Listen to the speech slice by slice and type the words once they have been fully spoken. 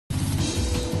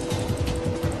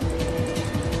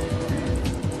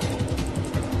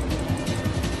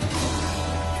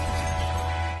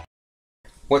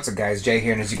What's up guys, Jay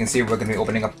here, and as you can see we're going to be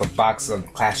opening up a box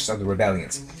of Clash of the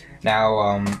Rebellions.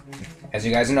 Now, as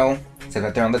you guys know, so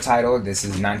that they're on the title, this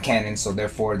is non-canon, so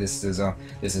therefore this does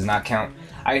not count.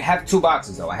 I have two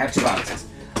boxes though,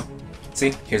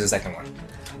 See, here's the second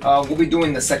one. We'll be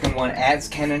doing the second one as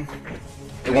canon.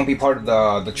 It won't be part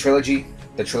of the trilogy,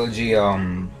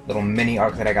 little mini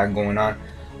arc that I got going on.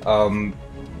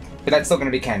 But that's still going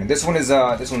to be canon. This one's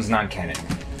non-canon.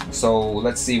 So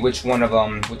let's see which one of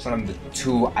the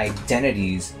two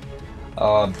identities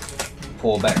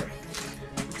pull better.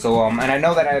 So and I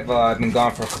know that I've been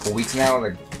gone for a couple weeks now.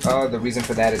 Like the reason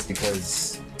for that is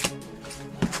because,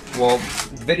 well,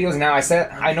 videos now.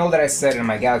 I know that I said in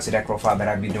my Galaxy Deck profile that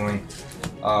I'd be doing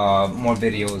more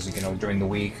videos, you know, during the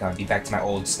week. I'd be back to my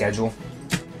old schedule.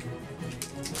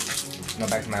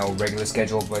 Back to my old regular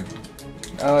schedule, but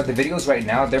the videos right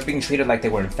now, they're being treated like they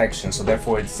were infections, so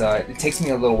therefore it takes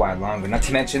me a little while longer. Not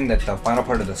to mention that the final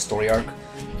part of the story arc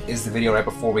is the video right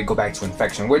before we go back to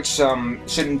infection, which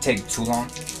shouldn't take too long.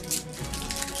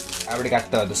 I already got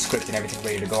the script and everything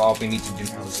ready to go. All we need to do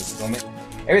now is just film it.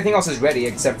 Everything else is ready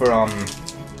except for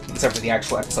the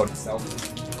actual episode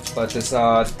itself. But this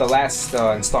the last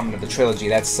installment of the trilogy,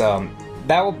 that's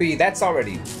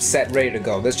already set, ready to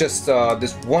go. There's just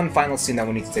this one final scene that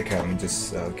we need to take care of. Let me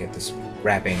just get this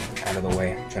wrapping out of the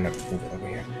way. I'm trying to move it over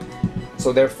here.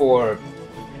 So therefore,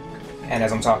 and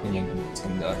as I'm talking, you can take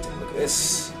a look at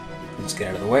this. Let's get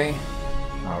out of the way.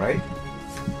 All right.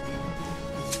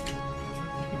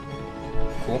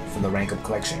 Cool, for the rank up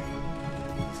collection.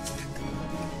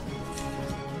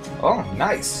 Oh,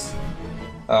 nice.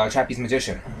 Trapeze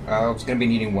Magician. I was gonna be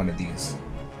needing one of these.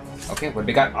 Okay, what do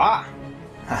we got? Ah!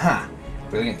 Haha!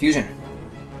 Brilliant Fusion.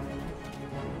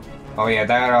 Oh yeah,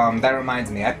 that reminds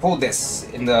me. I pulled this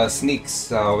in the sneaks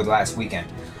over the last weekend.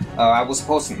 I was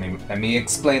supposed to, let me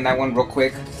explain that one real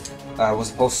quick. I was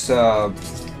supposed to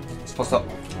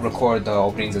record the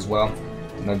openings as well.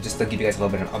 You know, just to give you guys a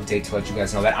little bit of an update to let you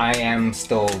guys know that I am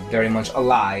still very much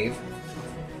alive.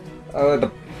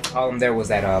 The problem there was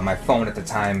that my phone at the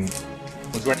time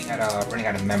was running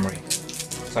out of memory,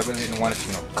 so I really didn't want it to,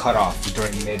 you know, cut off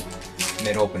during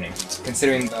mid-opening.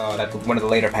 Considering that one of the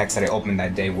later packs that I opened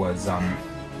that day was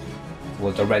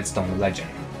the Redstone Legend.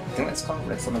 I think that's called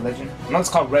Redstone Legend. I know it's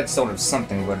called Redstone or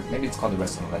something, but maybe it's called the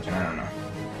Redstone Legend. I don't know.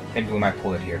 Maybe we might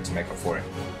pull it here to make up for it.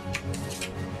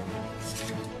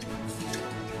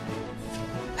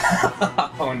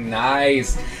 Oh,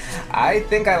 nice! I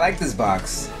think I like this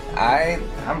box.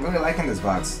 I'm really liking this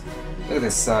box. Look at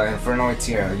this Infernoid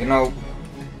tier. You know,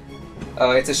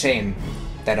 it's a shame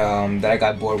that I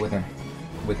got bored with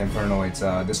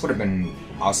Infernoids. This would have been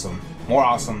awesome, more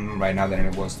awesome right now than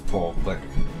it was to pull. But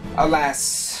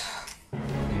alas,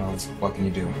 you know, what can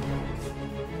you do?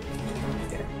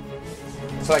 Yeah.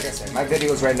 So like I said, my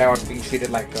videos right now are being treated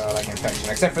like infection,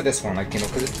 except for this one, like, you know,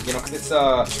 because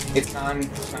it's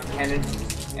non-canon,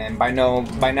 and by now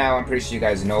I'm pretty sure you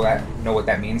guys know what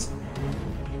that means.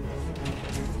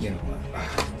 You know,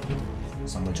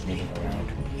 so much moving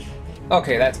around.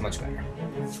 Okay, that's much better.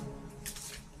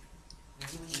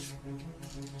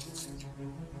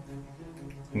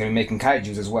 I'm gonna be making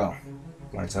kaijus as well.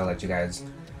 Wanted to let you guys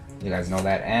know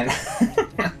that. And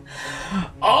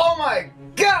oh my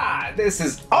god, this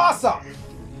is awesome!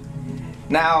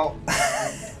 Now,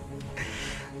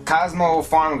 Cosmo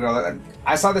Farm Girl.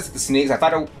 I saw this at the sneaks. I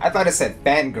thought it said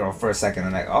Fangirl for a second.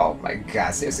 And I'm like, oh my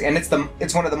god, seriously. And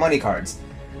it's one of the money cards.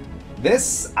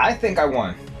 This, I think I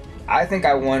won. I think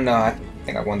I won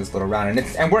this little round,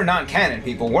 and we're non-canon,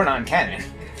 people. We're non-canon.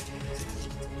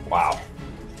 Wow.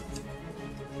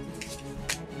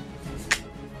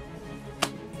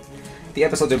 The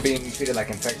episodes are being treated like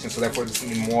infections, so therefore there's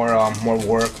gonna be more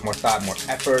work, more thought, more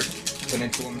effort put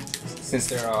into them. Since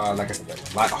they're like I said,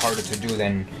 a lot harder to do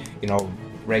than, you know,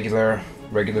 regular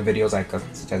videos like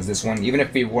such as this one. Even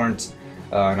if we weren't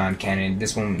non-canon,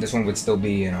 this one would still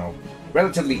be, you know,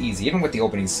 relatively easy, even with the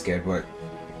opening skid, but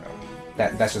you know,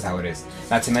 that's just how it is.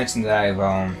 Not to mention that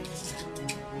I've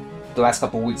the last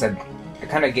couple of weeks I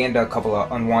kind of gained a couple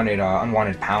of unwanted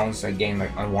pounds. I gained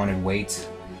like unwanted weight,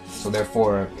 so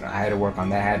therefore I had to work on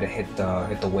that. I had to hit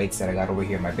the weights that I got over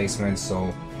here in my basement.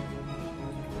 So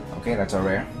okay, that's all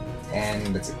rare,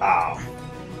 and it's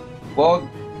well,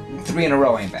 3 in a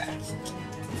row ain't bad.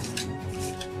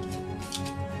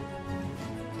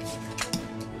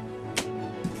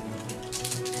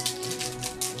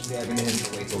 Yeah, I've been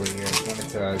hitting the weights over here. I wanted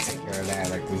to take care of that.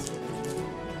 Like,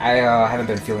 I haven't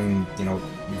been feeling, you know,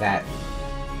 that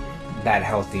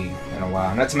healthy in a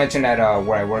while. Not to mention that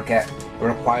where I work at, it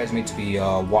requires me to be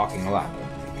walking a lot.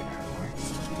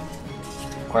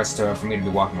 It requires for me to be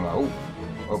walking a lot.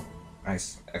 Oh,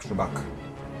 Nice. Extra buck.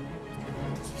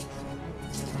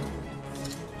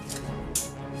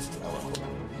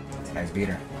 It's a nice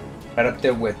beater. Right up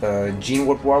there with Gene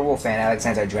Warp Warwolf and Alex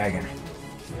Anti-Dragon.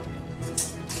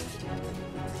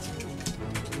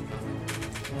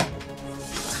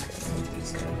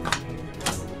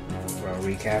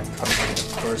 Recap. I'm gonna do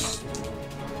the first.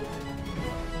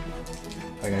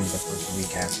 I'm gonna do the first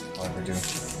recap I'll ever do.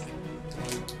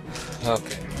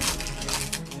 Okay.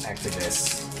 Back to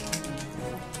this.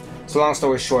 So long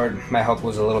story short, my health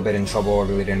was a little bit in trouble. I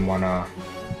really didn't want to,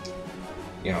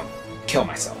 you know, kill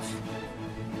myself.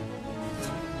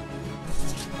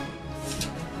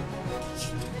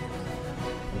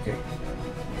 Okay.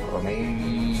 Oh,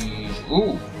 maybe.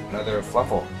 Ooh, another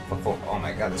Fluffle. Fluffle. Oh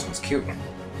my god, this one's cute.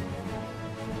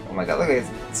 Oh my god, look at it.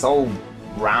 It's so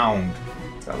round.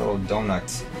 It's got a little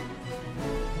donut.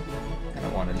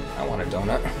 I want a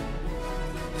donut.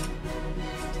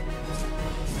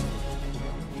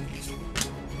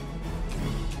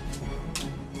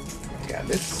 Yeah,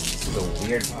 this is a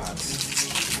weird box.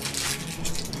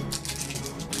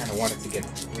 I kinda wanted to get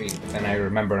free, but then I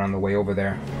remembered on the way over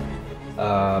there.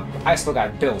 I still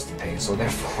got bills to pay, so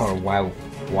therefore why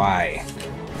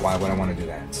would I want to do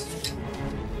that?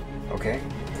 Okay.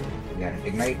 We got an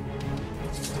Ignite.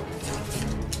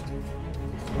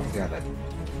 Oh god, that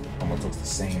almost looks the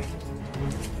same.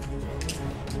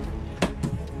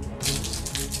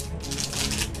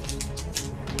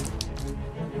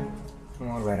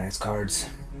 More Red Eyes cards.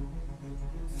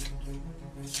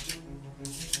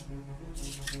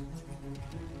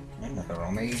 Another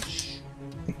Omage.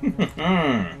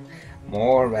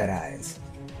 More Red Eyes.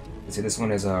 You see, this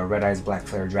one is a Red Eyes Black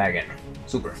Flare Dragon.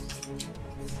 Super.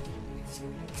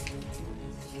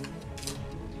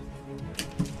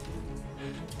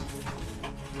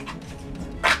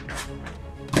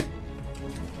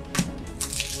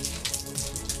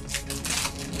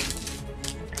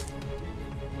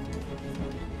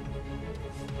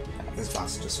 This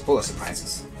box is just full of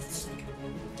surprises.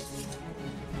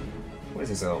 What is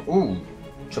this? Ooh,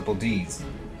 triple D's.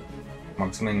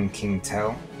 Marksman King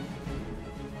Tell.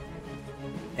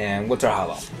 And Winter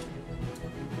Hollow.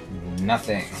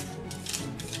 Nothing.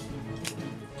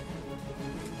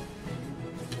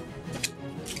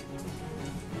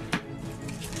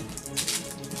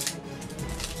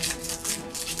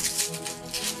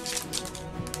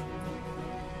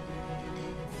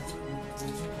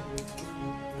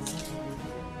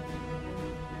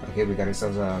 Okay, we got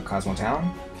ourselves a Cosmo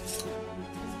Town.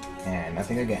 And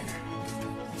nothing again.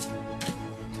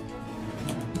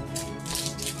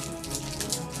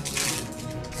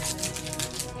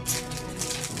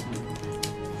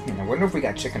 I wonder if we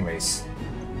got Chicken Race.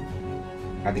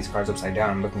 I have these cards upside down.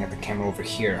 I'm looking at the camera over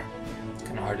here. It's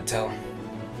kind of hard to tell.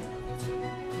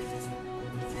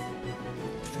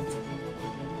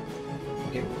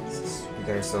 Okay, we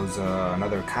got ourselves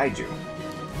another Kaiju.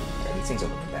 Yeah, these things are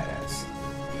looking badass.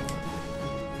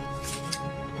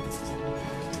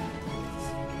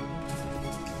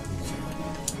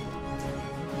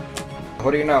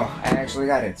 What do you know? I actually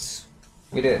got it.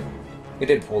 We did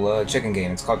pull a chicken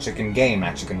game. It's called Chicken Game,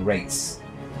 not Chicken Race.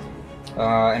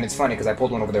 And it's funny because I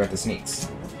pulled one over there at the sneaks.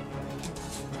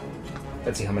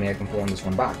 Let's see how many I can pull in this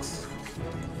one box.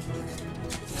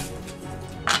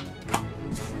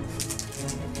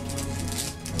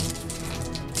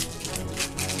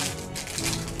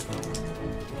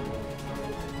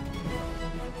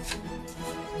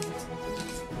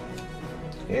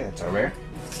 Okay, that's our rare.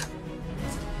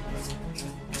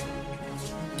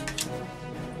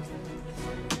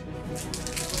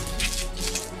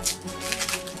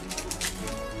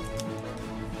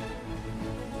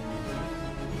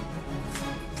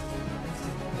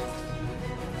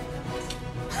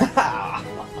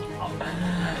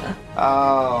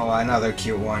 Oh, another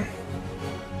cute one.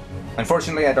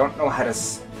 Unfortunately, I don't know how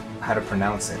to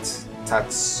pronounce it.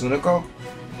 Tatsunoko?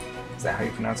 Is that how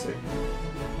you pronounce it?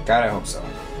 God, I hope so.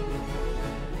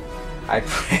 I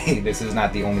pray this is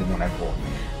not the only one I pulled.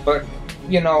 But,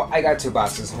 you know, I got 2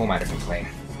 boxes. Who am I to complain?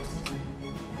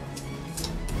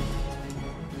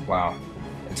 Wow.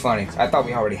 It's funny. I thought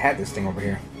we already had this thing over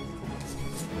here.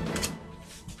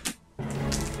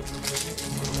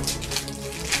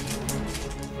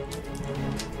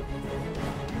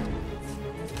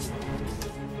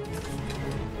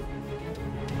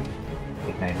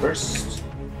 Ignite Burst.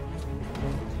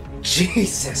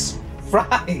 Jesus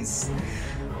Christ!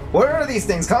 Where are these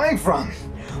things coming from?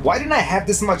 Why didn't I have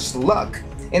this much luck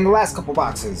in the last couple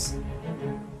boxes?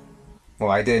 Well,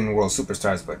 I did in World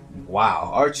Superstars, but wow.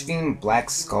 Archfiend Black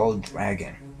Skull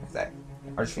Dragon. Is that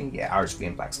Archfiend? Yeah,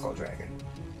 Archfiend Black Skull Dragon.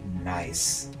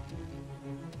 Nice.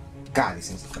 God, these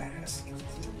things look badass.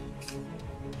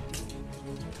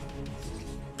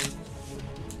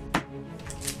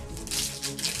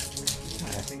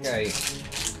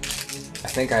 I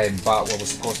think I bought what was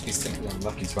supposed to be simply on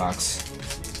Lucky's box.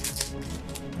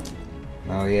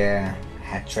 Oh yeah,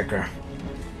 hat tricker.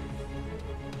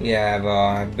 Yeah,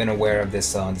 I've been aware of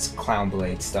this this clown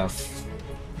blade stuff.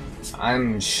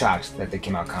 I'm shocked that they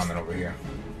came out common over here.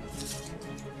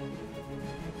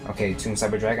 Okay, Tomb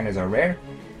Cyber Dragon is our rare,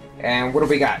 and what do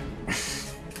we got?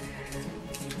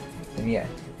 And yeah,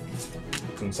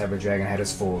 Tomb Cyber Dragon had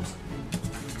us fooled.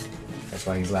 That's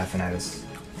why he's laughing at us.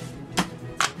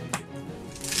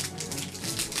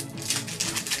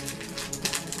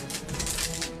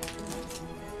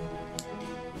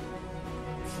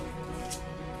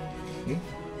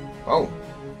 Oh,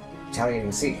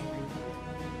 Italian C.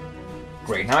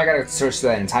 Great, now I gotta search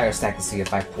that entire stack to see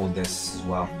if I pulled this as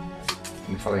well.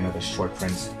 Probably another short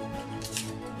print.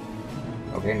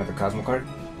 Okay, another Cosmo card.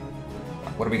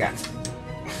 What do we got?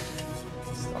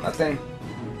 Still nothing.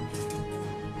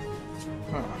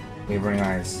 Huh. Wavering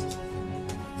Eyes.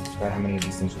 Forgot how many of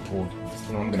these things were pulled.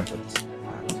 You know, I'm gonna put this.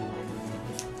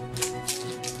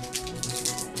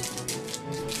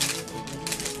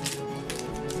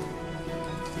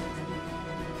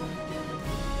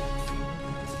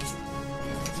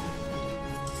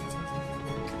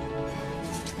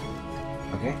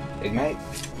 Okay, Ignite.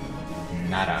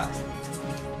 Nada.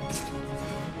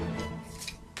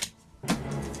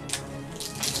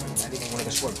 Not even one of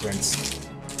the short prints.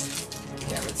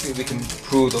 Yeah, let's see if we can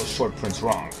prove those short prints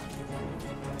wrong.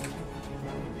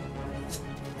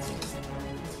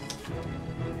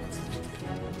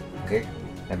 Okay,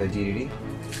 another DDD.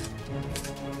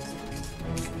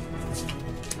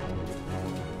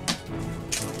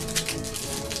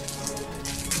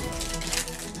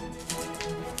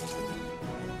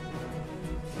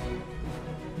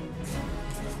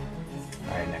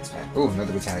 Ooh,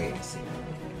 another Retaliates.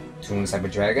 Tomb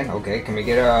Cyber Dragon. Okay, can we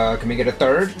get a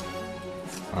third?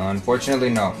 Unfortunately,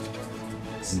 no.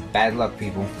 This is bad luck,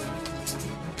 people.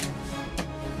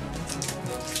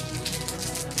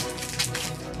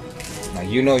 Now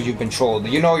you know you've been trolled.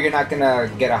 You know you're not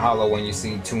gonna get a holo when you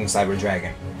see Tomb Cyber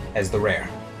Dragon as the rare.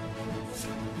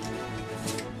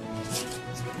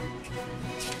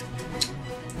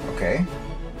 Okay,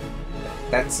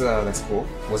 that's cool.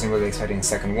 Wasn't really expecting a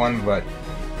second one, but.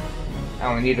 I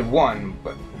only needed one,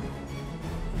 but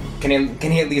can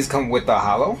he at least come with a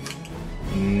holo?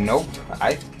 Nope.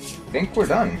 I think we're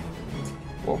done.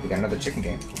 Whoa, we got another chicken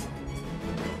game.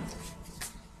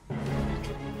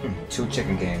 2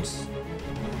 chicken games.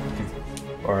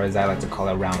 Or as I like to call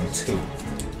it, round 2.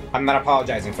 I'm not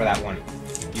apologizing for that one.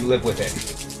 You live with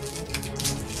it.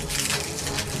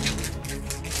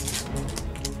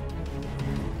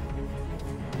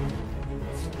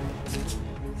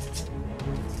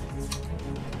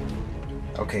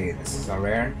 Okay, this is our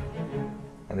rare.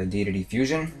 Another D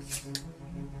Fusion.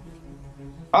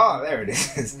 Oh, there it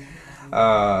is.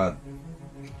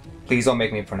 Please don't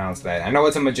make me pronounce that. I know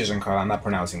it's a magician card, I'm not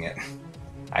pronouncing it.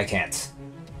 I can't.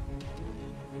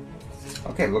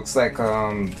 Okay, looks like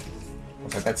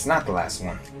that's not the last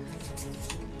one.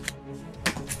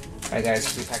 Alright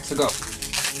guys, 3 packs to go.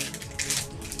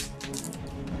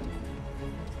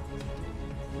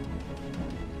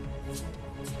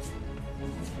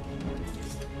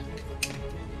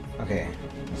 Okay,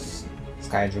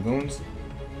 Sky Dragoons.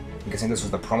 I'm guessing this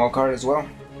was the promo card as well.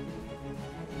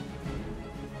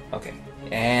 Okay,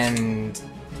 and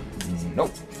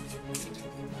nope.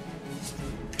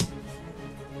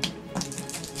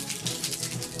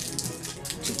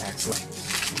 Two packs left.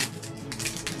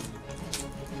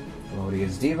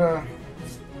 Melodious Diva,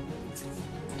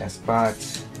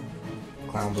 Despot,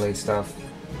 Clown Blade stuff,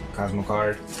 Cosmo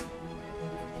card.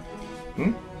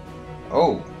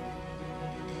 Oh.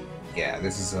 Yeah,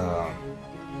 this is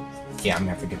yeah, I'm gonna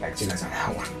have to get back to you guys on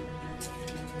that one.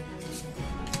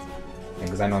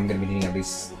 Because I know I'm gonna be needing at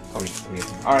least probably 3 of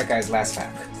them. Alright guys, last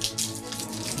pack.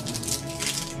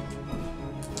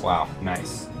 Wow,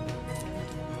 nice.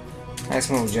 Nice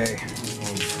move, Jay.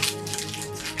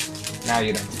 Now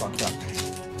you done fucked up.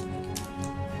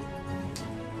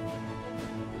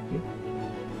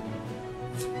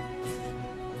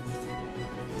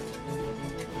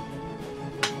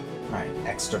 Alright,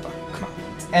 extra buck. Come on.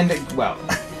 End it well.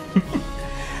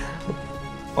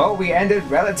 Well, we ended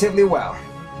relatively well.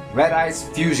 Red Eyes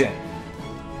Fusion.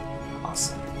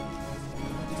 Awesome.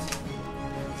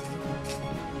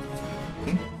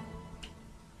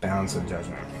 Balance of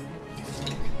Judgment.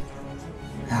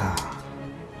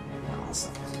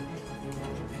 Awesome.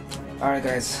 Alright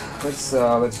guys, let's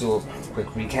do a quick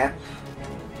recap.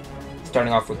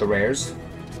 starting off with the rares.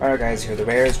 Alright guys, here are the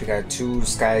rares. We got 2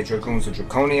 Sky Dragoons with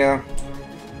Draconia,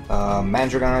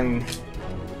 Mandragon,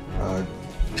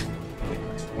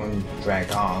 1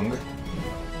 Dragong,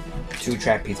 2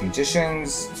 Trapeze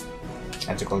Magicians,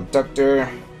 Magical Abductor,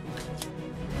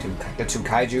 the 2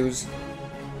 Kaijus,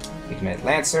 Ignet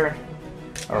Lancer,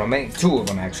 2 of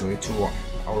them actually, 2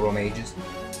 Auro Mages,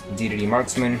 DDD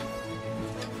Marksman,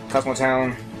 Cosmo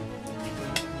Town,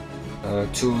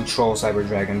 2 Troll Cyber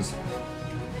Dragons,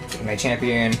 my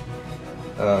champion,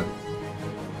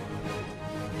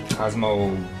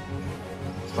 Cosmo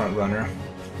Frontrunner,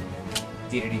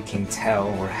 DDD King Tell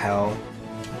or Hell,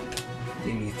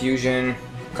 DDD Fusion,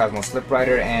 Cosmo Slip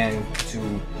Rider, and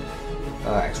 2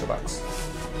 extra bucks.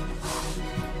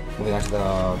 Moving on to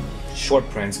the short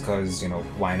prints, because, you know,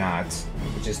 why not?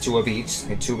 Which is 2 of each,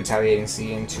 and 2 Retaliating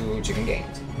Sea and 2 Chicken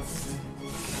Games.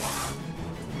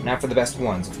 Now for the best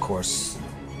ones, of course,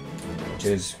 which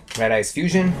is Red Eyes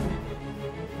Fusion,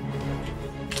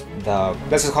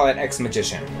 let's just call it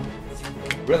Ex-Magician,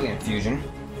 Brilliant Fusion,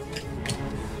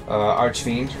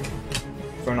 Archfiend,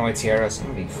 Fernoid Tiara, so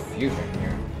many fusion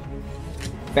here,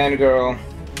 Fangirl,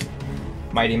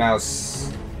 Mighty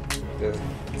Mouse, the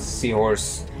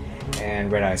Seahorse, and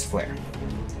Red Eyes Flare.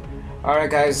 Alright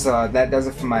guys, that does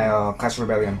it for my Clash of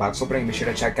Rebellion box opening. Be sure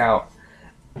to check out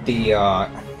the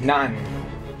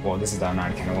this is the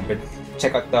non-canon one, but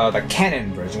check out the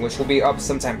canon version, which will be up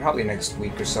sometime probably next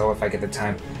week or so if I get the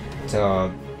time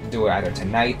to do it either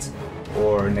tonight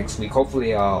or next week.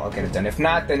 Hopefully I'll get it done. If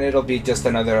not, then it'll be just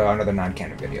another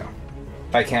non-canon video.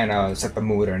 If I can't set the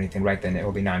mood or anything right, then it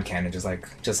will be non-canon, just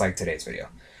like today's video.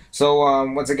 So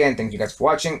once again, thank you guys for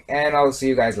watching, and I'll see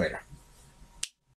you guys later.